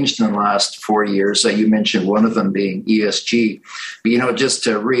has changed in the last 4 years. You mentioned one of them being ESG. But, just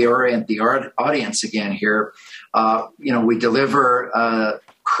to reorient the audience again here, we deliver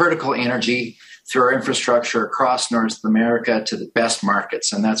critical energy through our infrastructure across North America to the best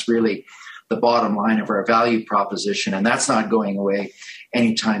markets. And that's really the bottom line of our value proposition. And that's not going away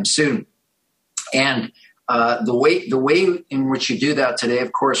anytime soon. And the way in which you do that today,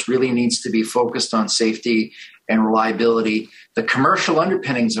 of course, really needs to be focused on safety and reliability. The commercial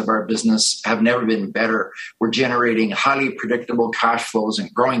underpinnings of our business have never been better. We're generating highly predictable cash flows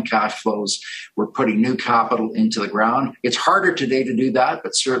and growing cash flows. We're putting new capital into the ground. It's harder today to do that,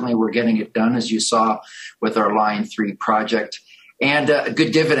 but certainly we're getting it done, as you saw with our Line 3 project. And a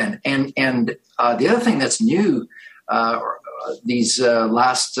good dividend. And the other thing that's new these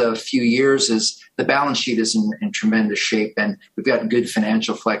last few years is the balance sheet is in tremendous shape, and we've got good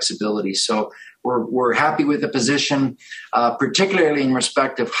financial flexibility. So we're happy with the position, particularly in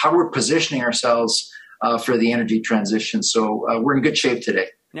respect of how we're positioning ourselves for the energy transition. So we're in good shape today.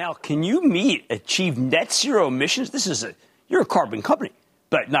 Now, can you achieve net zero emissions? You're a carbon company,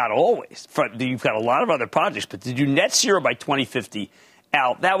 but not always. You've got a lot of other projects, but to do net zero by 2050,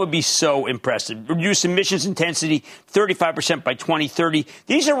 Al, that would be so impressive. Reduce emissions intensity 35% by 2030.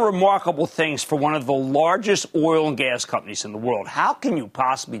 These are remarkable things for one of the largest oil and gas companies in the world. How can you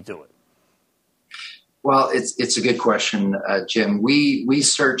possibly do it? Well, it's a good question, Jim. We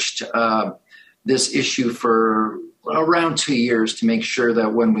searched this issue for around 2 years to make sure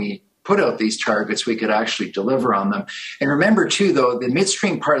that when we put out these targets, we could actually deliver on them. And remember, too, though, the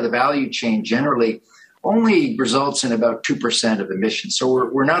midstream part of the value chain generally only results in about 2% of emissions. So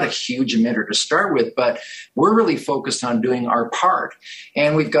we're not a huge emitter to start with, but we're really focused on doing our part.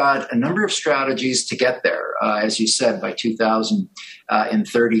 And we've got a number of strategies to get there. As you said, by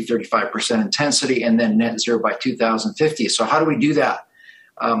 2030, 35% intensity, and then net zero by 2050. So how do we do that?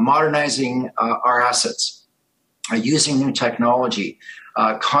 Modernizing our assets, using new technology,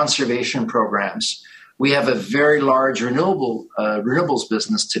 conservation programs. We have a very large renewables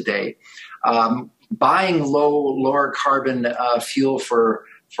business today. Buying lower carbon fuel for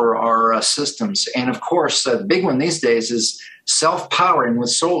our systems. And of course, the big one these days is self-powering with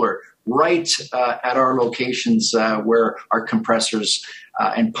solar right at our locations where our compressors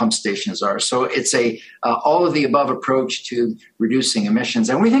and pump stations are. So it's a all of the above approach to reducing emissions.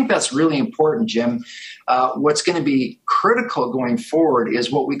 And we think that's really important, Jim. What's going to be critical going forward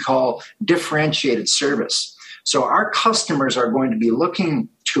is what we call differentiated service. So our customers are going to be looking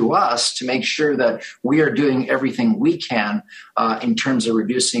to us to make sure that we are doing everything we can in terms of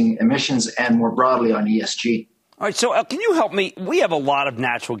reducing emissions and more broadly on ESG. All right. So can you help me? We have a lot of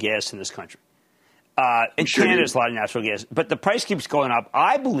natural gas in this country. In Canada, there's a lot of natural gas, but the price keeps going up.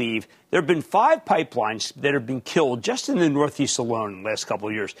 I believe there have been 5 pipelines that have been killed just in the Northeast alone in the last couple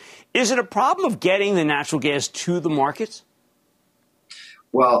of years. Is it a problem of getting the natural gas to the markets?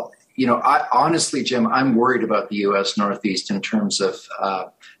 Well, honestly, Jim, I'm worried about the U.S. Northeast in terms of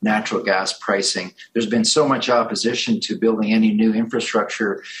natural gas pricing. There's been so much opposition to building any new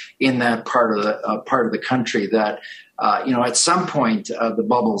infrastructure in that part of the country that at some point the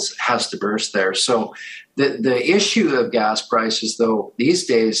bubbles has to burst there. So the issue of gas prices, though, these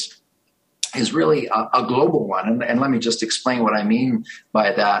days is really a global one. And let me just explain what I mean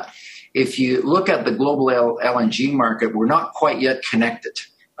by that. If you look at the global LNG market, we're not quite yet connected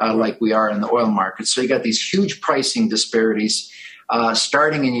like we are in the oil market. So you got these huge pricing disparities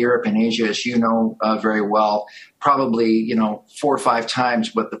starting in Europe and Asia, as you know very well, probably 4 or 5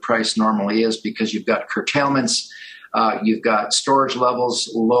 times what the price normally is because you've got curtailments You've got storage levels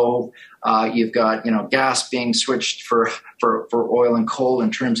low. You've got, gas being switched for oil and coal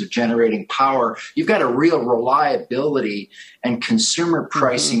in terms of generating power. You've got a real reliability and consumer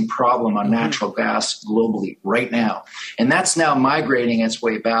pricing problem on natural gas globally right now. And that's now migrating its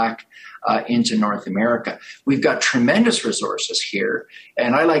way back into North America. We've got tremendous resources here.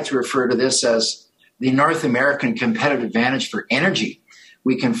 And I like to refer to this as the North American competitive advantage for energy.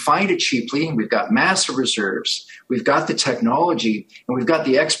 We can find it cheaply. We've got massive reserves. We've got the technology, and we've got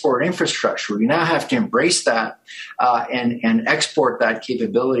the export infrastructure. We now have to embrace that and export that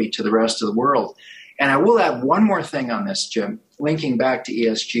capability to the rest of the world. And I will add one more thing on this, Jim, linking back to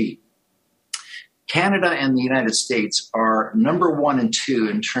ESG. Canada and the United States are number 1 and 2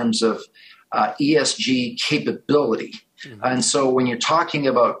 in terms of ESG capability. And so when you're talking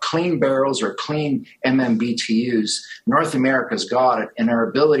about clean barrels or clean MMBTUs, North America's got it, and our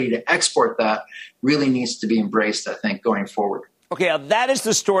ability to export that really needs to be embraced, I think, going forward. Okay, now that is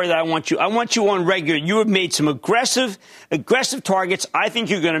the story that I want you on regular. You have made some aggressive targets. I think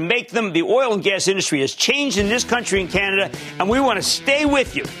you're going to make them. The oil and gas industry has changed in this country and Canada, and we want to stay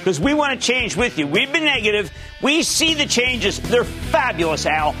with you because we want to change with you. We've been negative. We see the changes. They're fabulous,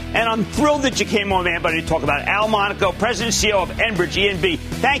 Al, and I'm thrilled that you came on, man, buddy, to talk about it. Al Monaco, President and CEO of Enbridge E&B.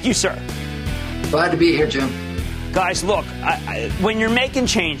 Thank you, sir. Glad to be here, Jim. Guys, look, when you're making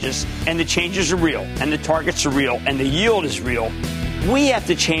changes and the changes are real and the targets are real and the yield is real, we have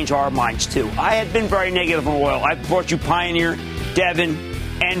to change our minds, too. I had been very negative on oil. I brought you Pioneer, Devon,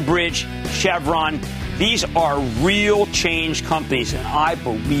 Enbridge, Chevron. These are real change companies, and I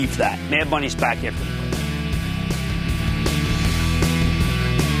believe that. Mad Money's back here.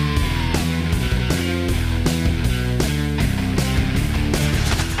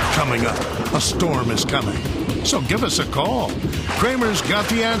 Coming up, a storm is coming. So give us a call. Cramer's got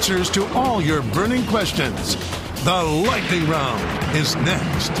the answers to all your burning questions. The Lightning Round is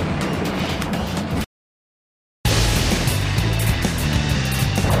next.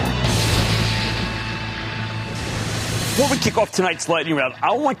 Before we kick off tonight's Lightning Round,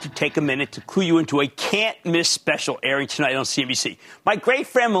 I want to take a minute to clue you into a can't-miss special airing tonight on CNBC. My great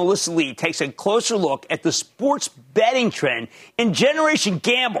friend Melissa Lee takes a closer look at the sports betting trend in Generation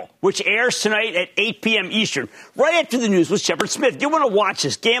Gamble, which airs tonight at 8 p.m. Eastern, right after the news with Shepard Smith. You want to watch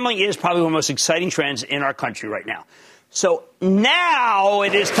this. Gambling is probably one of the most exciting trends in our country right now. So now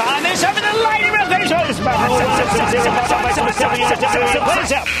it is time. It's time for the Lightning Round.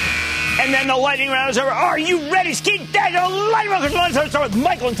 And then the Lightning Round is over. Are you ready? Skeet Daniel, Lightning Round. Let's start with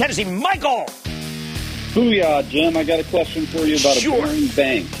Michael in Tennessee. Michael. Booyah, Jim. I got a question for you about a boring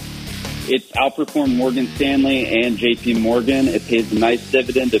bank. It's outperformed Morgan Stanley and JP Morgan. It pays a nice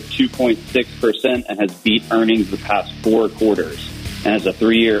dividend of 2.6% and has beat earnings the past 4 quarters and has a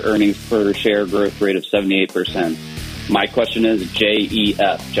 3-year earnings per share growth rate of 78%. My question is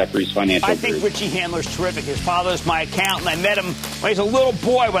JEF, Jefferies Financial Group. I think Richie Handler's terrific. His father's my accountant. I met him when he was a little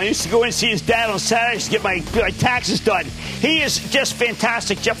boy when I used to go in and see his dad on Saturdays to get my taxes done. He is just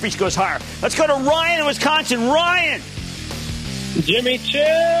fantastic. Jefferies goes higher. Let's go to Ryan in Wisconsin. Ryan. Jimmy Chill.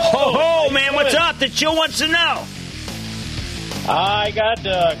 Ho, man. What's up? The Chill wants to know. I got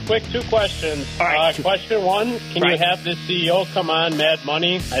a quick 2 questions. All right. Question 1, can you have the CEO come on Mad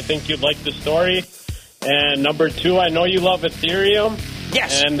Money? I think you'd like the story. And number 2, I know you love Ethereum.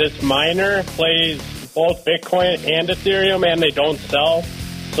 Yes. And this miner plays both Bitcoin and Ethereum, and they don't sell.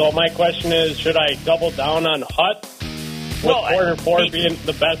 So my question is, should I double down on HUT? With quarter 4 being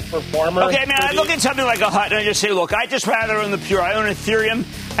the best performer? Okay, man, I look at something like a HUT and I just say, look, I just rather own the pure. I own Ethereum.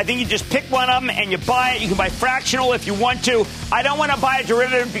 I think you just pick one of them and you buy it. You can buy fractional if you want to. I don't want to buy a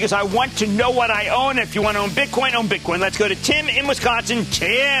derivative because I want to know what I own. If you want to own Bitcoin. Let's go to Tim in Wisconsin.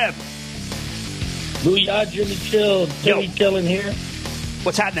 Tim. Booyah, Jimmy Chill. Timmy Chillin here.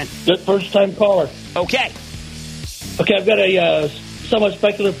 What's happening? Good first-time caller. Okay, I've got a somewhat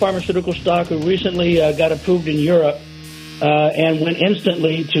speculative pharmaceutical stock who recently got approved in Europe and went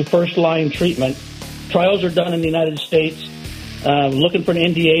instantly to first-line treatment. Trials are done in the United States. Looking for an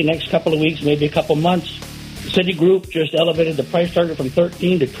NDA next couple of weeks, maybe a couple months. Citigroup just elevated the price target from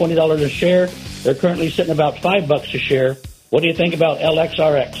 $13 to $20 a share. They're currently sitting about $5 a share. What do you think about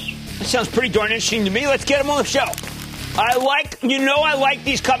LXRX? That sounds pretty darn interesting to me. Let's get them on the show. I like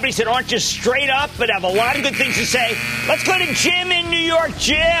these companies that aren't just straight up, but have a lot of good things to say. Let's go to Jim in New York.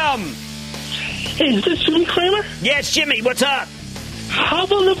 Jim. Hey, is this Jimmy Cramer? Yeah, it's Jimmy. What's up? How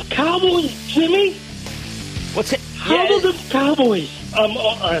about the Cowboys, Jimmy? What's it? How about the Cowboys?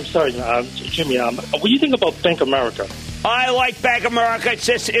 I'm sorry, Jimmy. What do you think about Bank America? I like Bank of America.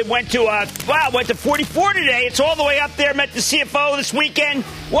 It went to 44 today. It's all the way up there. Met the CFO this weekend.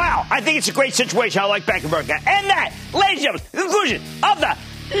 Wow, I think it's a great situation. I like Bank of America. And that, ladies and gentlemen, the conclusion of the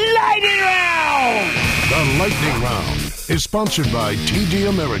Lightning Round. The Lightning Round is sponsored by TD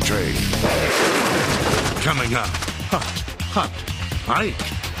Ameritrade. Coming up, Hunt,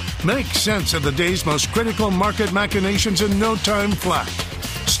 Ike. Make sense of the day's most critical market machinations in no time flat.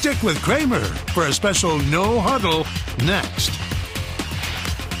 Stick with Kramer for a special No Huddle next.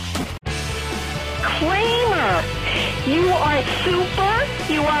 Kramer, you are super.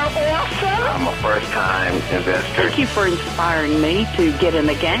 You are awesome. I'm a first-time investor. Thank you for inspiring me to get in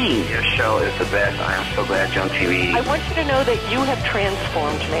the game. Your show is the best. I am so glad you're on TV. I want you to know that you have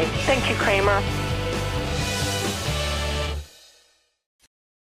transformed me. Thank you, Kramer.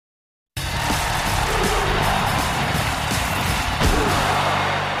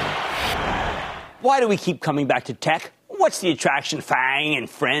 Why do we keep coming back to tech? What's the attraction of FAANG and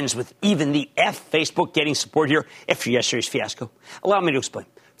friends with even the Facebook getting support here after yesterday's fiasco? Allow me to explain.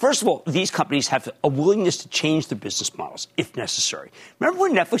 First of all, these companies have a willingness to change their business models if necessary. Remember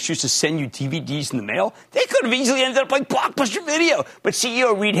when Netflix used to send you DVDs in the mail? They could have easily ended up like Blockbuster Video. But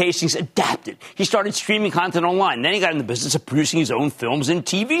CEO Reed Hastings adapted. He started streaming content online. Then he got in the business of producing his own films and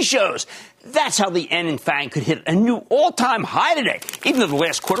TV shows. That's how the N in FAANG could hit a new all-time high today. Even though the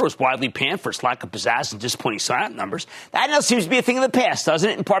last quarter was widely panned for its lack of pizzazz and disappointing sign-up numbers, that now seems to be a thing of the past, doesn't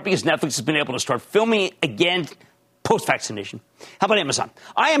it? In part because Netflix has been able to start filming again post-vaccination. How about Amazon?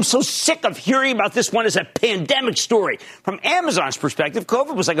 I am so sick of hearing about this one as a pandemic story. From Amazon's perspective,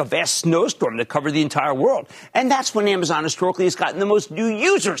 COVID was like a vast snowstorm that covered the entire world. And that's when Amazon historically has gotten the most new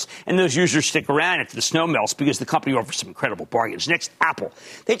users. And those users stick around after the snow melts because the company offers some incredible bargains. Next, Apple.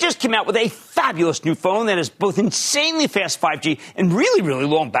 They just came out with a fabulous new phone that has both insanely fast 5G and really, really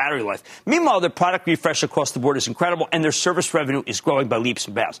long battery life. Meanwhile, their product refresh across the board is incredible, and their service revenue is growing by leaps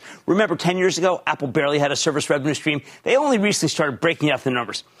and bounds. Remember, 10 years ago, Apple barely had a service revenue stream. They only recently started breaking out the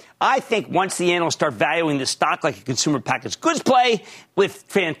numbers. I think once the analysts start valuing the stock like a consumer packaged goods play with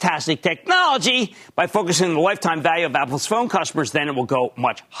fantastic technology by focusing on the lifetime value of Apple's phone customers, then it will go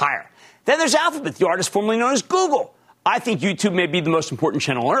much higher. Then there's Alphabet, the artist formerly known as Google. I think YouTube may be the most important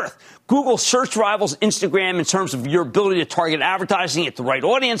channel on earth. Google search rivals Instagram in terms of your ability to target advertising at the right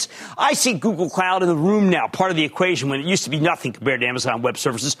audience. I see Google Cloud in the room now, part of the equation when it used to be nothing compared to Amazon Web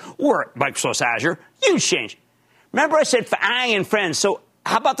Services or Microsoft's Azure. Huge change. Remember I said FAANG and friends, so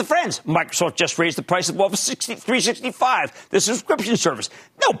how about the friends? Microsoft just raised the price of Office 365, the subscription service.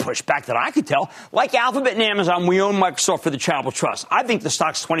 No pushback that I could tell. Like Alphabet and Amazon, we own Microsoft for the charitable trust. I think the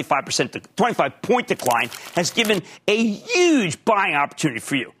stock's 25-point decline has given a huge buying opportunity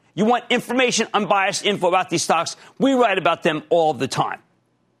for you. You want information, unbiased info about these stocks? We write about them all the time.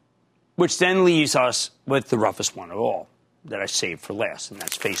 Which then leaves us with the roughest one of all that I saved for last, and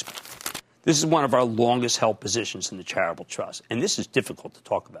that's Facebook. This is one of our longest held positions in the charitable trust, and this is difficult to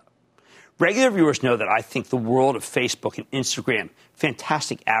talk about. Regular viewers know that I think the world of Facebook and Instagram,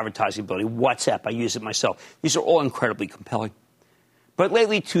 fantastic advertising ability, WhatsApp, I use it myself. These are all incredibly compelling. But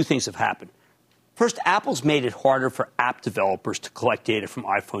lately, two things have happened. First, Apple's made it harder for app developers to collect data from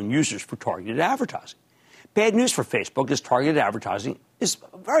iPhone users for targeted advertising. Bad news for Facebook is targeted advertising is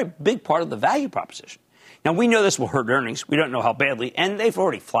a very big part of the value proposition. Now, we know this will hurt earnings. We don't know how badly, and they've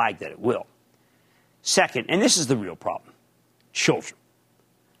already flagged that it will. Second, and this is the real problem, children.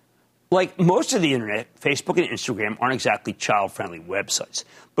 Like most of the internet, Facebook and Instagram aren't exactly child-friendly websites.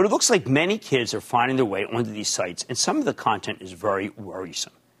 But it looks like many kids are finding their way onto these sites, and some of the content is very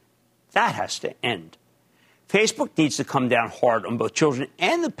worrisome. That has to end. Facebook needs to come down hard on both children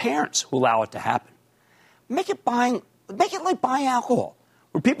and the parents who allow it to happen. Make it like buying alcohol,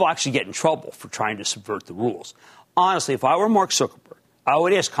 where people actually get in trouble for trying to subvert the rules. Honestly, if I were Mark Zuckerberg, I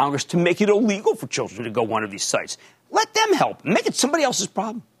would ask Congress to make it illegal for children to go one of these sites. Let them help. Make it somebody else's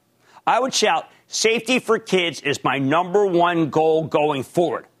problem. I would shout, safety for kids is my number one goal going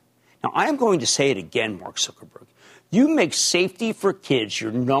forward. Now, I am going to say it again, Mark Zuckerberg. You make safety for kids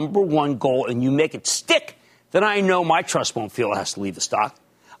your number one goal and you make it stick, then I know my trust won't feel it has to leave the stock.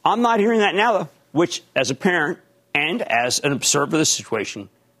 I'm not hearing that now, though, which, as a parent and as an observer of the situation,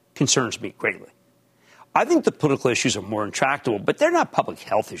 concerns me greatly. I think the political issues are more intractable, but they're not public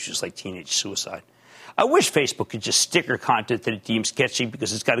health issues like teenage suicide. I wish Facebook could just sticker content that it deems sketchy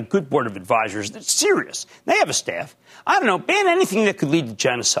because it's got a good board of advisors that's serious. They have a staff. I don't know, ban anything that could lead to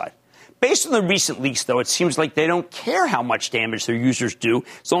genocide. Based on the recent leaks, though, it seems like they don't care how much damage their users do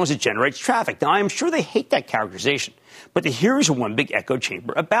as long as it generates traffic. Now, I am sure they hate that characterization, but the hearings are one big echo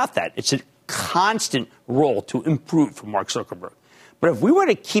chamber about that. It's a constant role to improve for Mark Zuckerberg. But if we were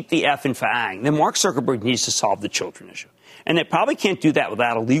to keep the F in FAANG, then Mark Zuckerberg needs to solve the children issue. And they probably can't do that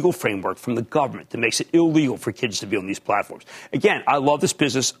without a legal framework from the government that makes it illegal for kids to be on these platforms. Again, I love this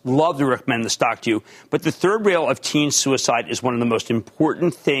business, love to recommend the stock to you, but the third rail of teen suicide is one of the most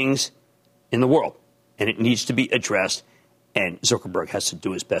important things in the world, and it needs to be addressed, and Zuckerberg has to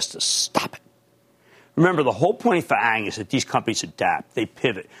do his best to stop it. Remember, the whole point of FAANG is that these companies adapt. They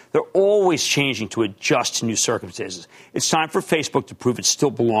pivot. They're always changing to adjust to new circumstances. It's time for Facebook to prove it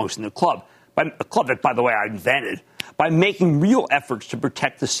still belongs in the club, a club that, by the way, I invented, by making real efforts to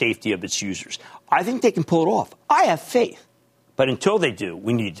protect the safety of its users. I think they can pull it off. I have faith. But until they do,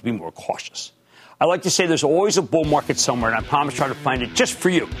 we need to be more cautious. I like to say there's always a bull market somewhere, and I promise to try to find it just for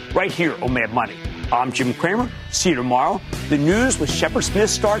you, right here on Mad Money. I'm Jim Cramer. See you tomorrow. The news with Shepard Smith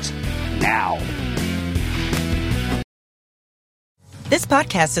starts now. This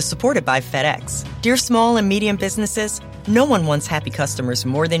podcast is supported by FedEx. Dear small and medium businesses, no one wants happy customers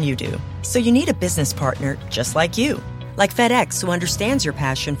more than you do. So you need a business partner just like you. Like FedEx, who understands your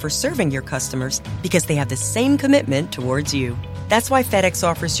passion for serving your customers because they have the same commitment towards you. That's why FedEx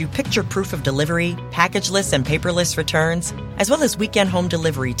offers you picture proof of delivery, packageless and paperless returns, as well as weekend home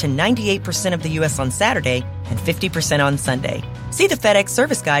delivery to 98% of the U.S. on Saturday and 50% on Sunday. See the FedEx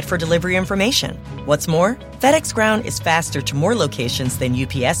service guide for delivery information. What's more, FedEx Ground is faster to more locations than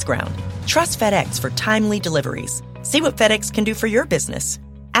UPS Ground. Trust FedEx for timely deliveries. See what FedEx can do for your business.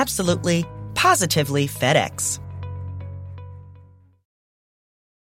 Absolutely, positively FedEx.